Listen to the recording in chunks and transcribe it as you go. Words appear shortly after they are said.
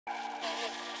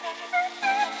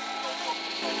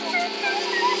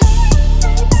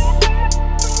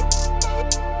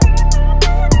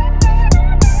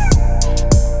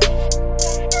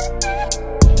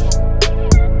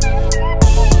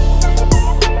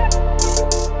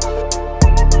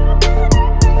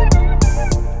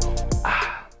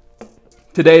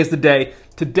Today is the day.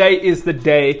 Today is the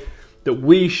day that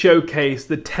we showcase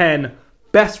the 10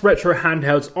 best retro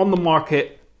handhelds on the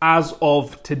market as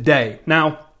of today.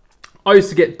 Now, I used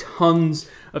to get tons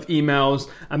of emails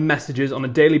and messages on a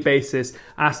daily basis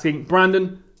asking,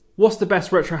 Brandon, what's the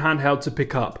best retro handheld to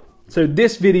pick up? So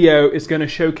this video is going to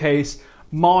showcase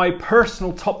my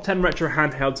personal top 10 retro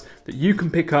handhelds that you can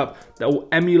pick up that will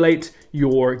emulate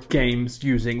your games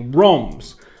using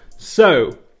ROMs.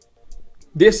 So,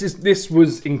 This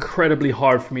was incredibly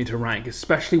hard for me to rank,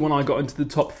 especially when I got into the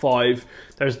top 5.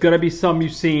 There's going to be some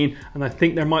you've seen, and I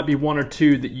think there might be one or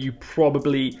two that you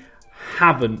probably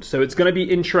haven't. So it's going to be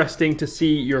interesting to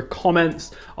see your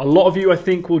comments. A lot of you, I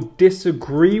think, will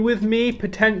disagree with me,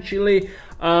 potentially,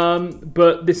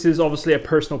 but this is obviously a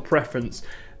personal preference.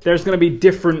 There's going to be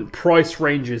different price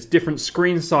ranges, different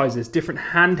screen sizes, different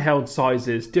handheld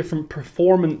sizes, different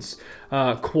performance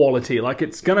quality. Like,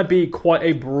 it's going to be quite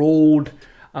a broad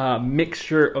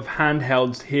mixture of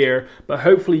handhelds here, but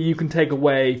hopefully you can take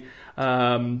away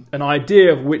an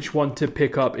idea of which one to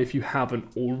pick up if you haven't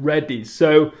already.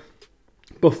 So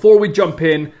before we jump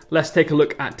in, let's take a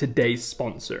look at today's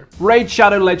sponsor. Raid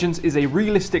Shadow Legends is a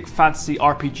realistic fantasy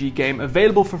RPG game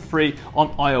available for free on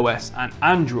iOS and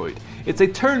Android. It's a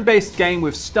turn-based game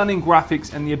with stunning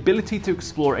graphics and the ability to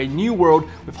explore a new world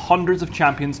with hundreds of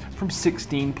champions from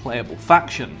 16 playable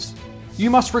factions. You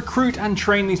must recruit and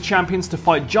train these champions to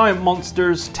fight giant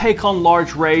monsters, take on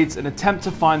large raids, and attempt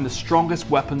to find the strongest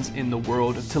weapons in the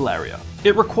world of Teleria.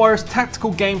 It requires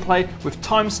tactical gameplay with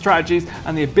time strategies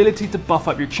and the ability to buff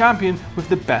up your champion with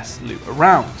the best loot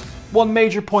around. One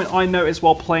major point I noticed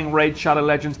while playing Raid Shadow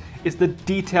Legends is the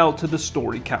detail to the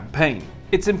story campaign.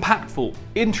 It's impactful,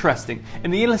 interesting,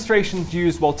 and the illustrations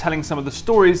used while telling some of the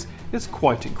stories is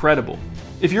quite incredible.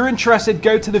 If you're interested,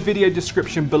 go to the video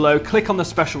description below, click on the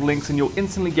special links, and you'll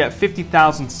instantly get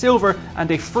 50,000 silver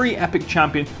and a free epic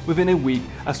champion within a week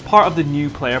as part of the new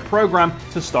player program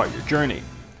to start your journey.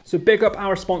 So big up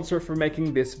our sponsor for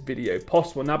making this video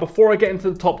possible. Now, before I get into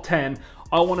the top 10,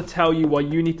 I want to tell you why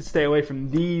you need to stay away from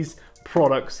these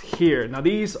products here. Now,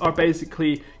 these are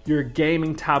basically your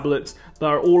gaming tablets that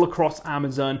are all across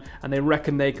Amazon, and they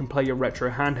reckon they can play your retro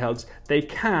handhelds. They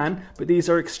can, but these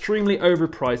are extremely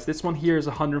overpriced. This one here is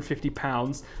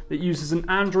 £150. That uses an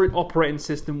Android operating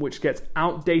system which gets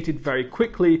outdated very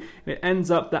quickly, and it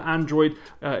ends up that Android,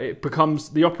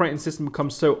 the operating system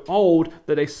becomes so old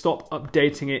that they stop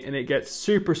updating it, and it gets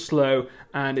super slow,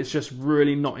 and it's just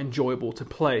really not enjoyable to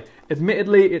play.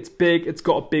 Admittedly, it's big, it's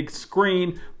got a big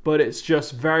screen, but it's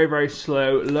just very, very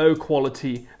slow, low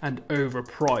quality, and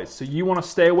overpriced. So you want to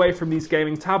stay away from these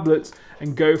gaming tablets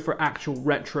and go for actual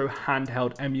retro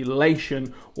handheld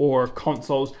emulation or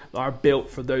consoles that are built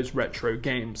for those retro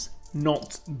games,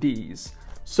 not these.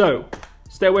 So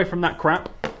stay away from that crap.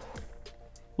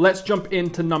 Let's jump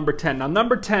into number 10. Now,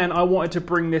 number 10, I wanted to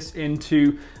bring this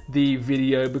into the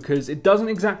video because it doesn't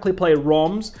exactly play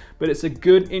ROMs, but it's a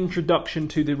good introduction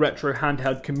to the retro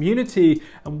handheld community,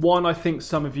 and one I think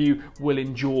some of you will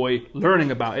enjoy learning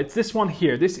about. It's this one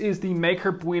here. This is the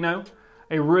Maker Bueno,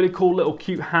 a really cool little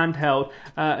cute handheld,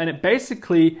 and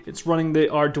it's running the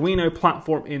Arduino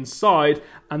platform inside.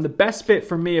 And the best bit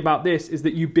for me about this is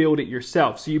that you build it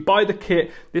yourself. So you buy the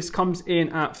kit, this comes in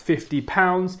at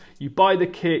 £50. You buy the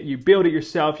kit, you build it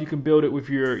yourself. You can build it with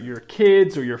your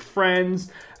kids or your friends,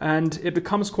 and it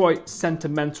becomes quite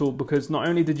sentimental because not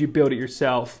only did you build it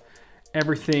yourself,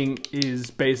 everything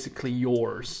is basically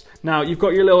yours. Now, you've got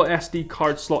your little SD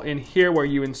card slot in here where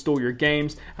you install your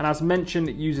games, and as mentioned,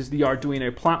 it uses the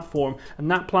Arduino platform,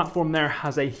 and that platform there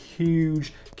has a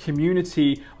huge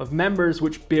community of members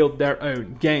which build their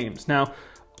own games. Now,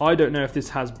 I don't know if this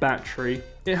has battery.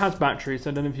 It has battery,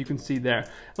 so I don't know if you can see there.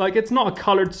 Like, it's not a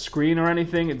colored screen or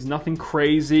anything, it's nothing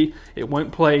crazy. It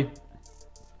won't play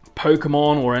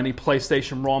Pokemon or any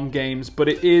PlayStation ROM games, but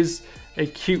it is a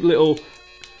cute little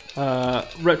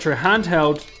retro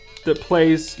handheld that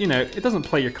plays, you know, it doesn't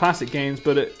play your classic games,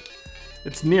 but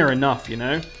it's near enough, you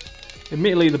know.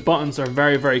 Admittedly, the buttons are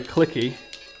very, very clicky.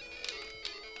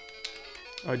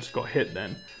 I just got hit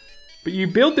then. But you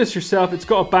build this yourself. It's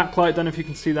got a backlight, don't know if you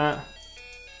can see that,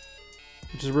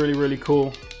 which is really, really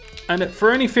cool. And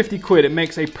for only 50 quid, it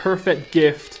makes a perfect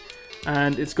gift,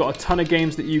 and it's got a ton of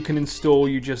games that you can install.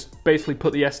 You just basically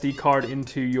put the SD card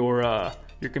into your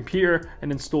computer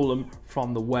and install them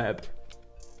from the web.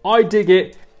 I dig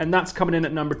it, and that's coming in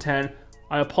at number 10.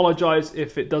 I apologize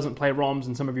if it doesn't play ROMs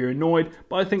and some of you are annoyed,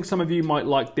 but I think some of you might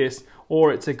like this,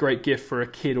 or it's a great gift for a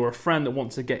kid or a friend that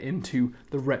wants to get into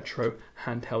the retro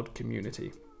handheld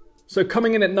community. So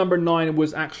coming in at number 9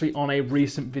 was actually on a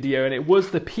recent video, and it was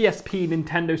the PSP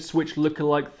Nintendo Switch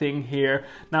lookalike thing here.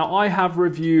 Now I have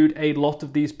reviewed a lot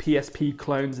of these PSP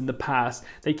clones in the past.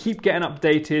 They keep getting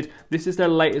updated. This is their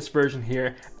latest version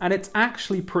here, and it's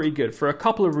actually pretty good for a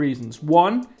couple of reasons.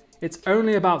 One, it's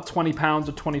only about £20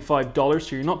 or $25,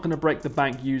 so you're not going to break the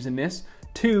bank using this.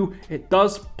 2, it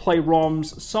does play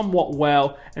ROMs somewhat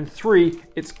well, and 3,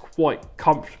 it's quite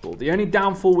comfortable. The only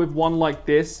downfall with one like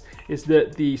this is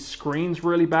that the screen's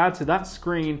really bad, so that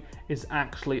screen is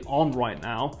actually on right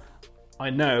now. I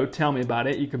know, tell me about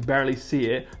it, you can barely see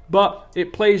it, but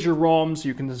it plays your ROMs,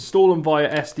 you can install them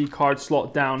via SD card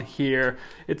slot down here.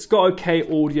 It's got okay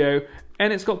audio,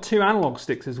 and it's got 2 analog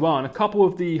sticks as well, and a couple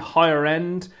of the higher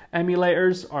end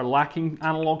emulators are lacking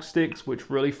analog sticks, which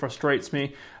really frustrates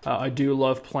me. I do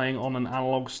love playing on an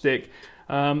analog stick.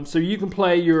 So you can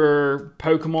play your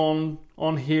Pokemon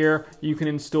on here, you can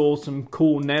install some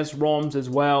cool NES ROMs as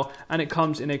well, and it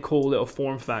comes in a cool little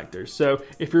form factor. So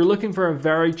if you're looking for a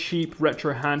very cheap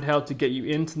retro handheld to get you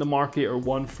into the market, or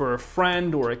one for a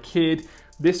friend or a kid,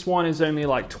 this one is only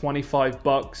like 25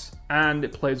 bucks, and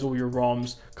it plays all your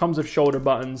ROMs, comes with shoulder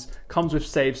buttons, comes with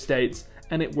save states,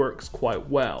 and it works quite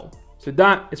well. So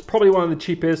that is probably one of the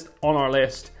cheapest on our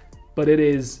list, but it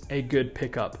is a good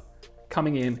pickup,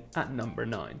 coming in at number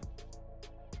 9.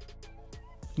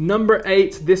 Number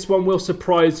 8, this one will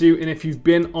surprise you, and if you've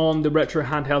been on the retro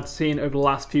handheld scene over the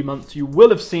last few months, you will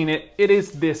have seen it. It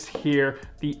is this here,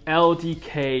 the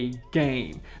LDK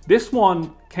game. This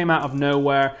one came out of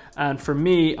nowhere, and for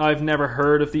me, I've never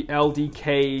heard of the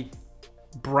LDK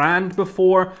brand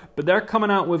before, but they're coming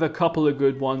out with a couple of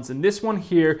good ones, and this one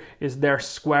here is their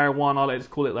Square one. I like to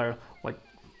call it their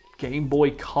Game Boy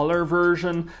Color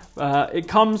version. It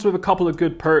comes with a couple of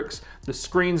good perks. The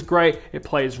screen's great, it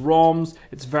plays ROMs,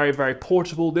 it's very, very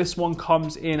portable. This one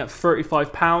comes in at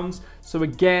 £35. So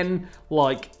again,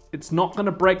 it's not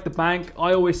gonna break the bank.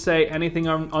 I always say anything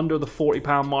under the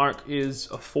 £40 mark is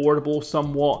affordable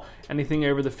somewhat. Anything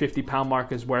over the £50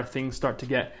 mark is where things start to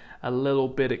get a little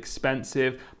bit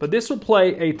expensive, but this will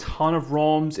play a ton of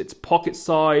ROMs. It's pocket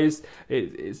sized,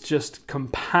 it's just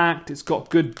compact, it's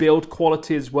got good build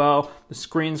quality as well. The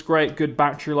screen's great, good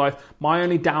battery life. My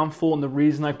only downfall, and the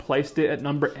reason I placed it at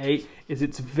number 8, is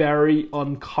it's very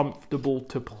uncomfortable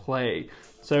to play.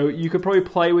 So you could probably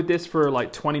play with this for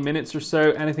like 20 minutes or so.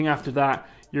 Anything after that,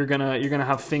 you're gonna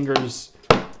have fingers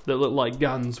that look like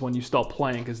guns when you stop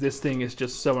playing, because this thing is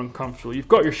just so uncomfortable. You've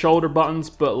got your shoulder buttons,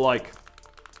 but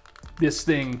this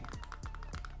thing,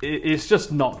 it's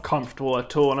just not comfortable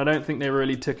at all, and I don't think they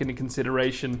really took into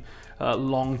consideration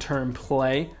long-term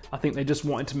play. I think they just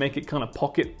wanted to make it kind of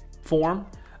pocket form,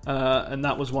 and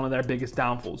that was one of their biggest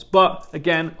downfalls. But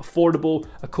again, affordable,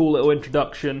 a cool little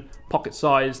introduction,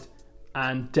 pocket-sized,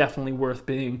 and definitely worth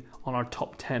being on our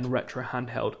top 10 retro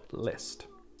handheld list.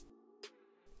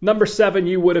 Number 7,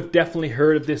 you would have definitely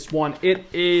heard of this one. It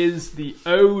is the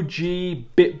OG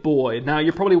BitBoy. Now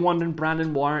you're probably wondering,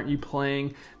 Brandon, why aren't you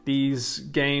playing these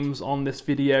games on this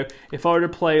video? If I were to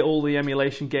play all the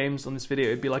emulation games on this video,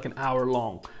 it'd be like an hour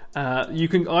long.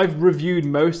 I've reviewed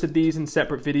most of these in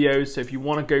separate videos, so if you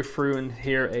want to go through and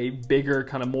hear a bigger,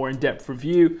 kind of more in-depth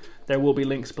review, there will be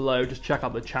links below. Just check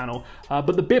out the channel.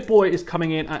 But the BitBoy is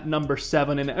coming in at number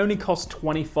 7, and it only costs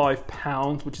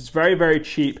 £25, which is very, very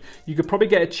cheap. You could probably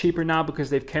get it cheaper now because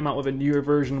they've came out with a newer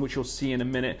version, which you'll see in a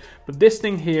minute. But this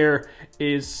thing here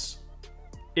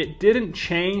it didn't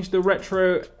change the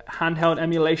retro handheld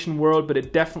emulation world, but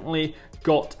it definitely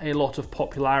got a lot of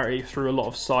popularity through a lot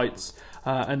of sites.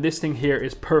 And this thing here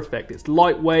is perfect. It's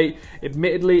lightweight.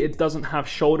 Admittedly, it doesn't have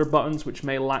shoulder buttons, which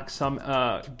may lack some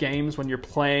games when you're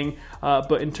playing.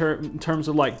 But in terms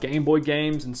of like Game Boy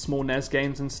games and small NES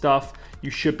games and stuff, you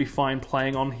should be fine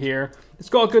playing on here. It's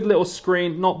got a good little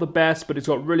screen, not the best, but it's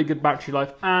got really good battery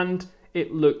life, and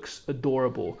it looks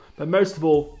adorable. But most of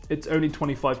all, it's only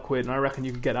 25 quid, and I reckon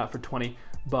you could get that for 20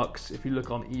 bucks if you look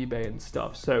on eBay and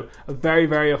stuff. So a very,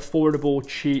 very affordable,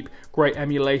 cheap, great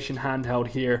emulation handheld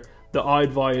here that I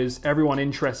advise everyone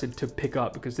interested to pick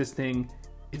up, because this thing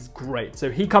is great. So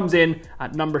he comes in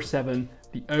at number 7,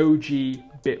 the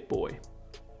OG BitBoy.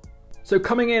 So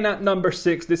coming in at number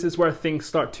 6, this is where things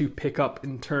start to pick up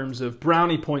in terms of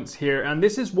brownie points here, and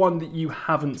this is one that you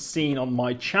haven't seen on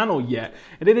my channel yet,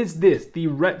 and it is this, the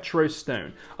Retro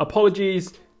Stone.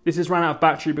 Apologies, this has run out of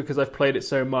battery because I've played it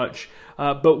so much,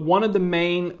 but one of the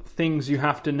main things you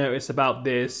have to notice about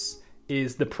this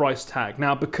is the price tag.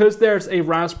 Now, because there's a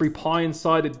Raspberry Pi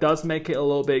inside, it does make it a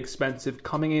little bit expensive,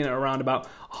 coming in at around about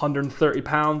 £130,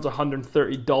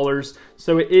 $130.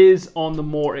 So it is on the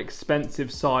more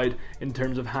expensive side in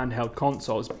terms of handheld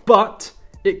consoles, but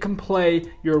it can play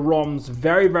your ROMs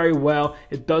very, very well.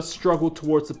 It does struggle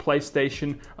towards the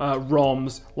PlayStation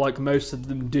ROMs like most of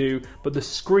them do, but the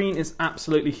screen is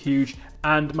absolutely huge.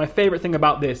 And my favorite thing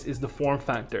about this is the form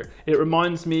factor. It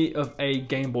reminds me of a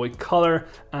Game Boy Color,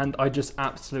 and I just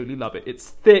absolutely love it. It's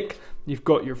thick, you've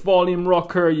got your volume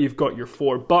rocker, you've got your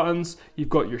 4 buttons, you've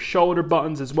got your shoulder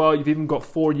buttons as well, you've even got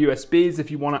 4 USBs if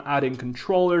you want to add in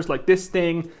controllers. Like, this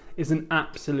thing is an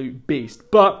absolute beast.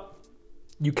 But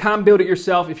you can build it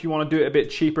yourself if you want to do it a bit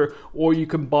cheaper, or you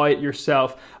can buy it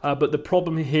yourself. But the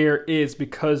problem here is,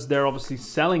 because they're obviously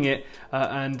selling it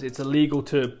and it's illegal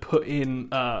to put in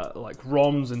like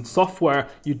ROMs and software,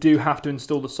 you do have to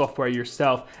install the software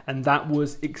yourself. And that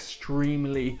was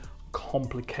extremely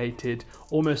complicated,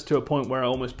 almost to a point where I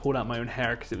almost pulled out my own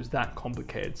hair because it was that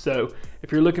complicated. So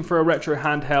if you're looking for a retro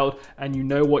handheld and you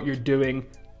know what you're doing,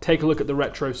 take a look at the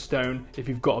Retro Stone if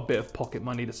you've got a bit of pocket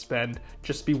money to spend.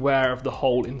 Just beware of the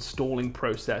whole installing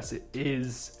process. It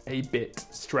is a bit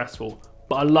stressful,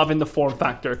 but I'm loving the form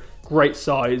factor, great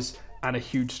size, and a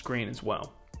huge screen as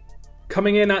well.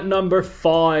 Coming in at number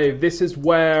 5, this is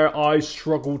where I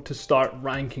struggled to start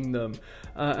ranking them.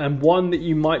 And one that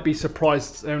you might be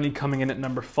surprised is only coming in at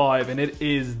number 5, and it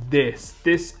is this.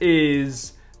 This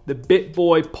is the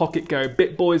BitBoy Pocket Go,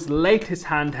 BitBoy's latest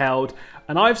handheld.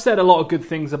 And I've said a lot of good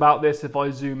things about this if I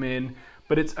zoom in,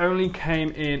 but it's only came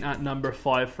in at number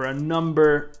 5 for a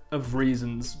number of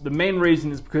reasons. The main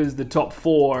reason is because the top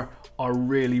 4 are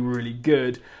really, really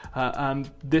good.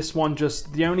 This one,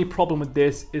 just the only problem with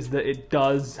this is that it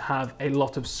does have a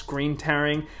lot of screen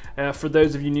tearing. For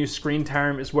those of you new, screen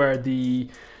tearing is where the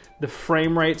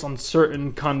frame rates on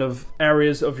certain kind of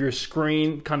areas of your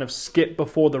screen kind of skip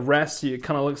before the rest. So it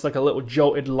kind of looks like a little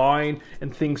jolted line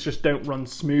and things just don't run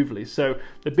smoothly. So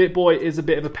the BitBoy is a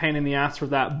bit of a pain in the ass for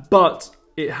that, but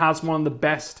it has one of the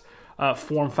best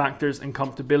form factors and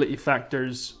comfortability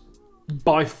factors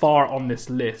by far on this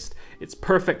list. It's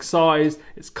perfect size,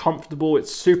 it's comfortable,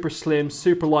 it's super slim,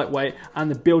 super lightweight,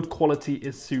 and the build quality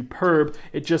is superb.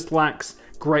 It just lacks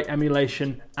great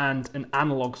emulation and an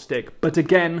analog stick. But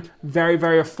again, very,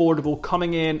 very affordable,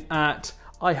 coming in at,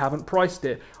 I haven't priced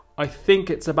it, I think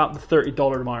it's about the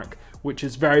 $30 mark, which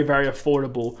is very, very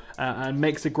affordable and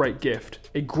makes a great gift.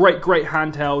 A great, great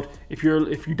handheld if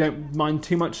you don't mind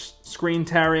too much screen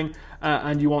tearing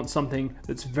and you want something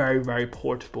that's very, very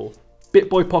portable.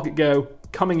 BitBoy Pocket Go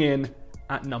coming in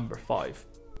at number 5.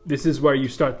 This is where you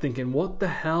start thinking, what the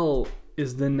hell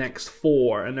is the next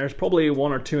 4? And there's probably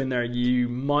 1 or 2 in there you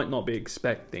might not be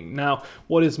expecting. Now,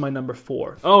 what is my number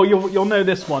 4? Oh, you'll know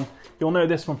this one. You'll know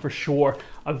this one for sure.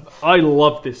 I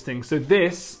love this thing. So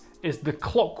this is the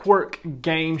Clockwork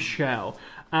Game Shell.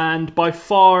 And by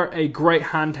far a great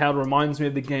handheld, reminds me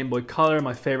of the Game Boy Color,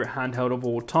 my favorite handheld of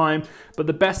all time. But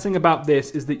the best thing about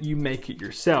this is that you make it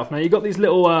yourself. Now, you got these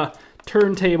little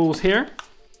turntables here.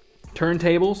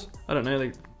 Turntables, I don't know,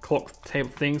 the clock table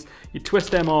things. You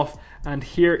twist them off, and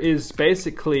here is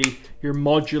basically your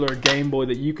modular Game Boy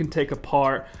that you can take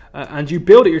apart and you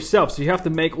build it yourself. So you have to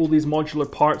make all these modular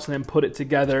parts and then put it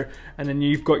together, and then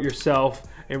you've got yourself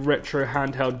a retro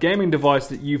handheld gaming device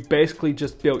that you've basically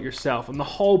just built yourself. And the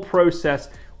whole process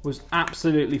was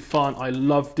absolutely fun. I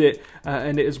loved it,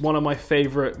 and it is one of my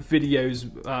favorite videos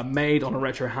made on a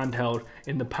retro handheld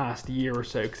in the past year or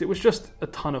so, because it was just a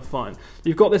ton of fun.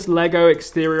 You've got this Lego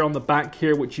exterior on the back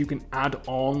here, which you can add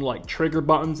on like trigger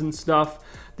buttons and stuff.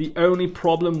 The only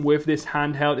problem with this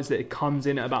handheld is that it comes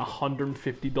in at about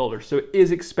 $150. So it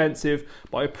is expensive,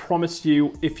 but I promise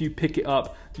you, if you pick it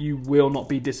up, you will not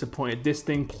be disappointed. This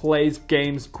thing plays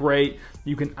games great.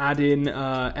 You can add in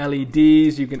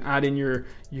LEDs, you can add in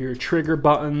your trigger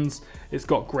buttons. It's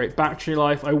got great battery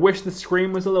life. I wish the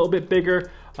screen was a little bit bigger,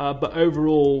 but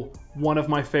overall, one of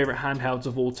my favorite handhelds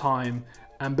of all time.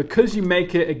 And because you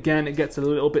make it, again, it gets a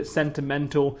little bit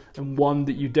sentimental and one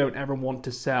that you don't ever want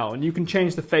to sell. And you can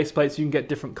change the faceplates, you can get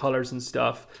different colors and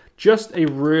stuff. Just a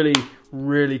really,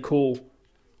 really cool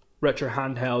retro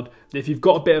handheld. If you've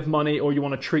got a bit of money or you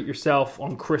want to treat yourself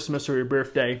on Christmas or your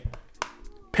birthday,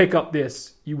 pick up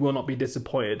this. You will not be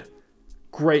disappointed.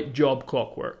 Great job,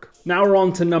 Clockwork. Now we're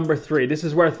on to number 3. This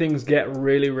is where things get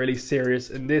really, really serious.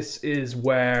 And this is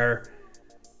where,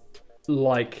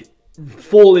 like,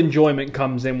 full enjoyment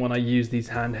comes in when I use these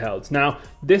handhelds. Now,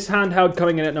 this handheld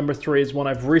coming in at number 3 is one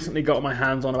I've recently got my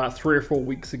hands on about 3 or 4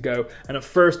 weeks ago. And at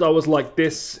first I was like,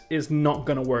 this is not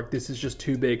gonna work. This is just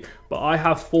too big. But I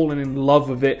have fallen in love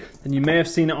with it. And you may have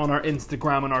seen it on our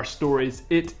Instagram and our stories.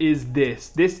 It is this.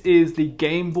 This is the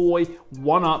Game Boy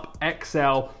 1UP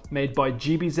XL made by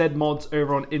GBZ Mods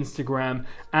over on Instagram.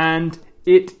 And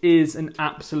it is an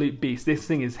absolute beast. This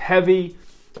thing is heavy.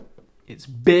 It's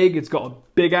big, it's got a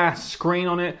big ass screen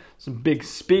on it, some big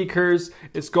speakers,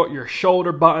 it's got your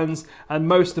shoulder buttons, and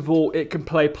most of all, it can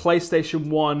play PlayStation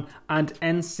 1 and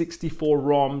N64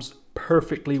 ROMs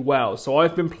perfectly well. So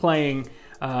I've been playing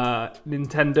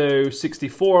Nintendo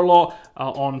 64 a lot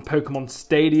on Pokemon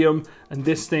Stadium, and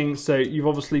this thing, so you've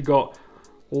obviously got,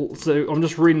 so I'm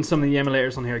just reading some of the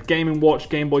emulators on here. Game & Watch,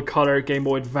 Game Boy Color, Game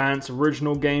Boy Advance,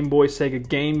 original Game Boy, Sega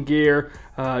Game Gear,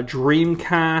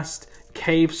 Dreamcast,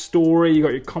 Cave Story, you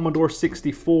got your Commodore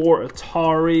 64,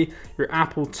 Atari, your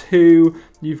Apple II,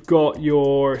 you've got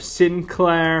your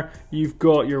Sinclair, you've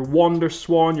got your Wonder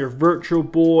Swan, your Virtual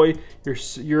Boy, your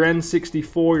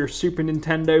N64, your Super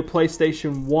Nintendo,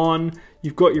 PlayStation 1,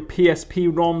 you've got your PSP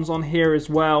ROMs on here as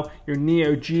well, your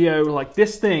Neo Geo. Like,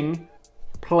 this thing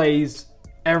plays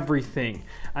everything,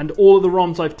 and all of the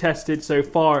ROMs I've tested so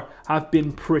far have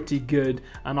been pretty good,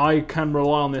 and I can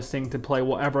rely on this thing to play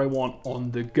whatever I want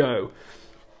on the go.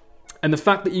 And the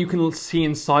fact that you can see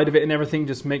inside of it and everything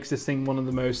just makes this thing one of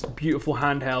the most beautiful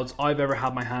handhelds I've ever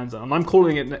had my hands on, and I'm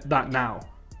calling it that now.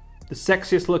 The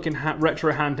sexiest looking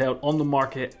retro handheld on the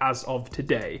market as of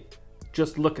today.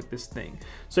 Just look at this thing.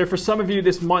 So for some of you,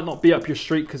 this might not be up your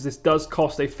street because this does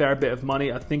cost a fair bit of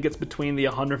money. I think it's between the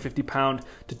 £150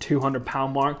 to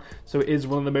 £200 mark. So it is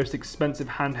one of the most expensive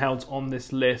handhelds on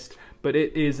this list, but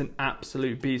it is an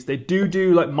absolute beast. They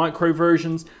do like micro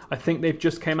versions. I think they've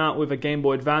just came out with a Game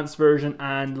Boy Advance version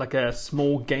and like a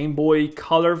small Game Boy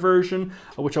Color version,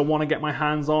 which I want to get my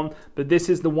hands on. But this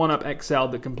is the 1UP XL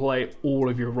that can play all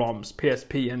of your ROMs,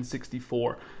 PSP and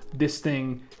 64. This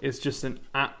thing is just an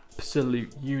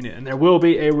absolute unit, and there will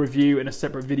be a review in a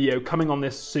separate video coming on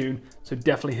this soon, so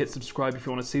definitely hit subscribe if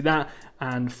you want to see that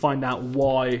and find out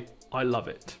why I love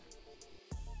it.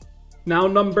 Now,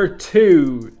 number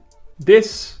 2.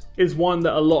 This is one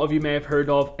that a lot of you may have heard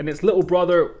of, and its little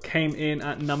brother came in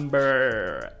at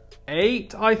number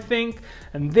 8, I think,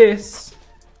 and this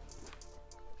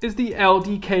is the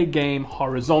LDK game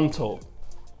Horizontal.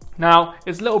 Now,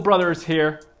 its little brother is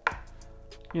here.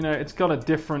 You know, it's got a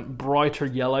different, brighter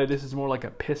yellow. This is more like a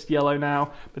pissed yellow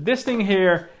now. But this thing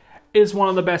here is one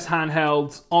of the best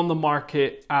handhelds on the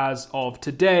market as of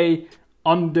today,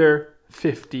 under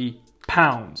 £50.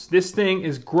 This thing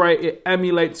is great. It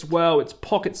emulates well. It's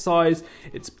pocket size.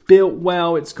 It's built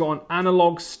well. It's got an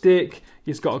analog stick.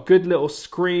 It's got a good little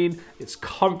screen. It's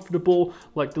comfortable.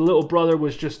 Like, the little brother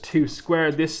was just too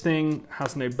square. This thing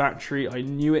has no battery. I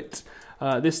knew it.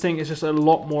 This thing is just a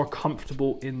lot more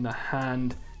comfortable in the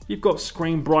hand. You've got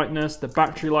screen brightness. The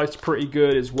battery life's pretty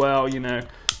good as well. You know,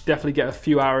 definitely get a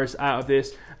few hours out of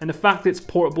this. And the fact it's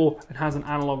portable and has an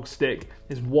analog stick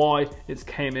is why it's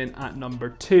came in at number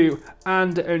 2.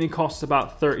 And it only costs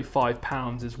about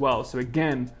 £35 as well. So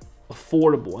again,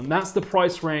 affordable. And that's the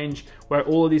price range where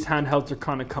all of these handhelds are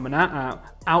kind of coming out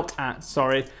at.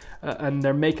 And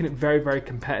they're making it very, very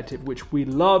competitive, which we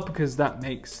love because that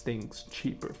makes things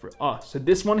cheaper for us. So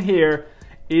this one here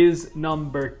is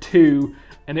number 2,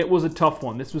 and it was a tough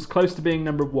one. This was close to being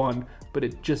number 1, but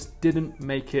it just didn't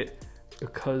make it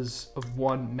because of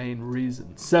one main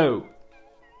reason. So,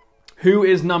 who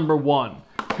is number 1?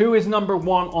 Who is number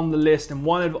 1 on the list, and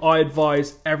one I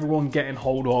advise everyone getting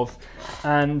hold of?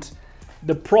 And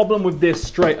the problem with this,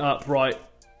 straight up, right,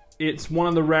 it's one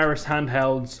of the rarest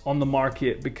handhelds on the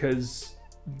market because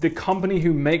the company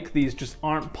who make these just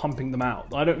aren't pumping them out.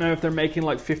 I don't know if they're making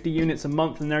like 50 units a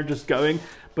month and they're just going,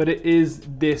 but it is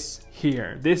this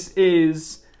here. This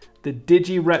is the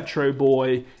Digi Retro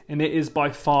Boy, and it is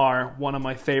by far one of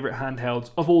my favorite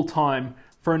handhelds of all time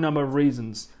for a number of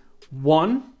reasons.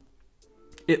 One,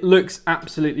 it looks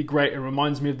absolutely great. It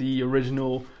reminds me of the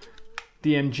original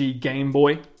DMG Game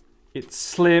Boy. It's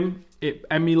slim, it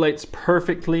emulates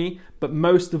perfectly, but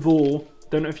most of all,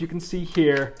 don't know if you can see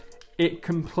here, it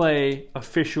can play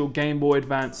official Game Boy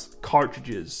Advance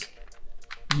cartridges.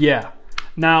 Yeah.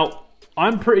 Now,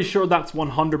 I'm pretty sure that's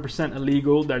 100%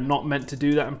 illegal. They're not meant to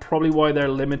do that, and probably why they're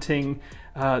limiting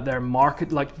their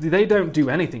market. Like, they don't do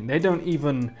anything. They don't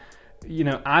even, you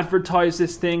know, advertise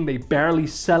this thing. They barely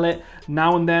sell it.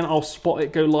 Now and then I'll spot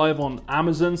it go live on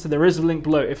Amazon, so there is a link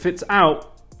below. If it's out,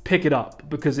 pick it up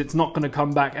because it's not going to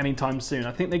come back anytime soon.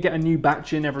 I think they get a new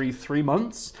batch in every 3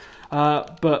 months.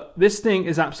 But this thing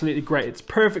is absolutely great. It's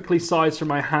perfectly sized for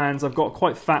my hands. I've got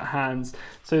quite fat hands,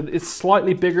 so it's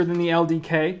slightly bigger than the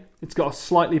LDK. It's got a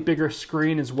slightly bigger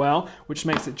screen as well, which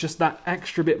makes it just that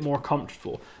extra bit more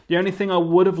comfortable. The only thing I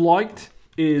would have liked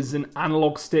is an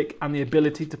analog stick and the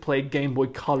ability to play Game Boy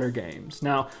Color games.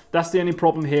 Now, that's the only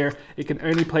problem here. It can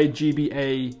only play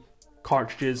GBA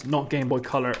cartridges, not Game Boy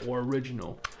Color or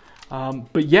original.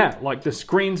 But yeah, like the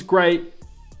screen's great.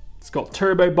 It's got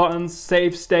turbo buttons,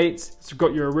 save states. It's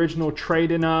got your original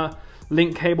trade-in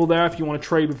link cable there if you want to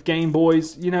trade with Game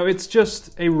Boys. You know, it's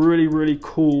just a really, really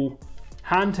cool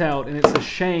handheld, and it's a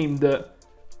shame that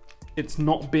it's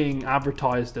not being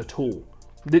advertised at all.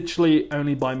 Literally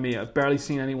only by me. I've barely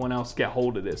seen anyone else get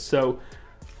hold of this. So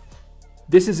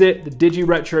this is it, the Digi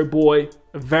Retro Boy,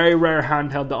 a very rare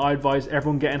handheld that I advise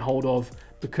everyone getting hold of,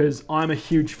 because I'm a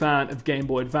huge fan of Game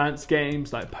Boy Advance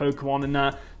games like Pokemon and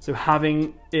that. So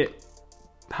having it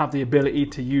have the ability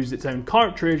to use its own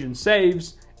cartridge and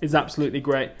saves is absolutely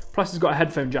great. Plus it's got a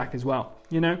headphone jack as well,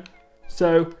 you know?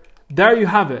 So there you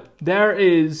have it. There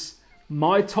is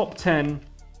my top 10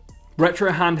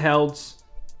 retro handhelds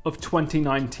of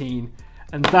 2019.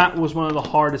 And that was one of the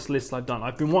hardest lists I've done.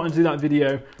 I've been wanting to do that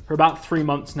video for about 3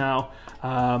 months now,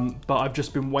 but I've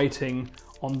just been waiting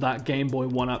on that Game Boy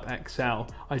 1-Up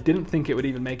XL. I didn't think it would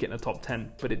even make it in the top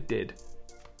 10, but it did.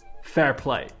 Fair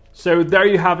play. So there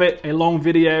you have it, a long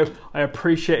video. I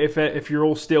appreciate it if you're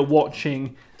all still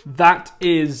watching. That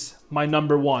is my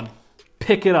number one.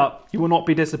 Pick it up, you will not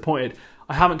be disappointed.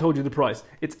 I haven't told you the price.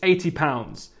 It's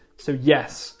 £80. So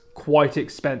yes, quite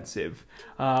expensive.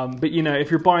 But you know,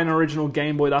 if you're buying an original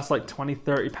Game Boy, that's like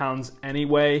 £20–30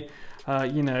 anyway.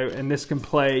 You know, and this can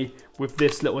play with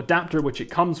this little adapter, which it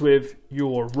comes with,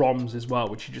 your ROMs as well,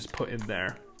 which you just put in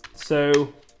there.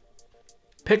 So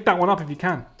pick that one up if you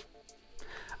can.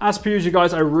 As per usual,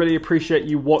 guys, I really appreciate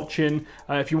you watching.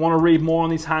 If you want to read more on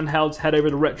these handhelds, head over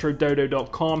to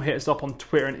retrododo.com. Hit us up on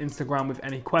Twitter and Instagram with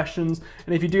any questions.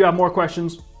 And if you do have more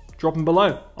questions, drop them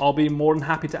below. I'll be more than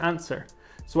happy to answer.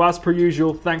 So as per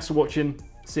usual, thanks for watching.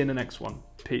 See you in the next one.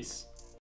 Peace.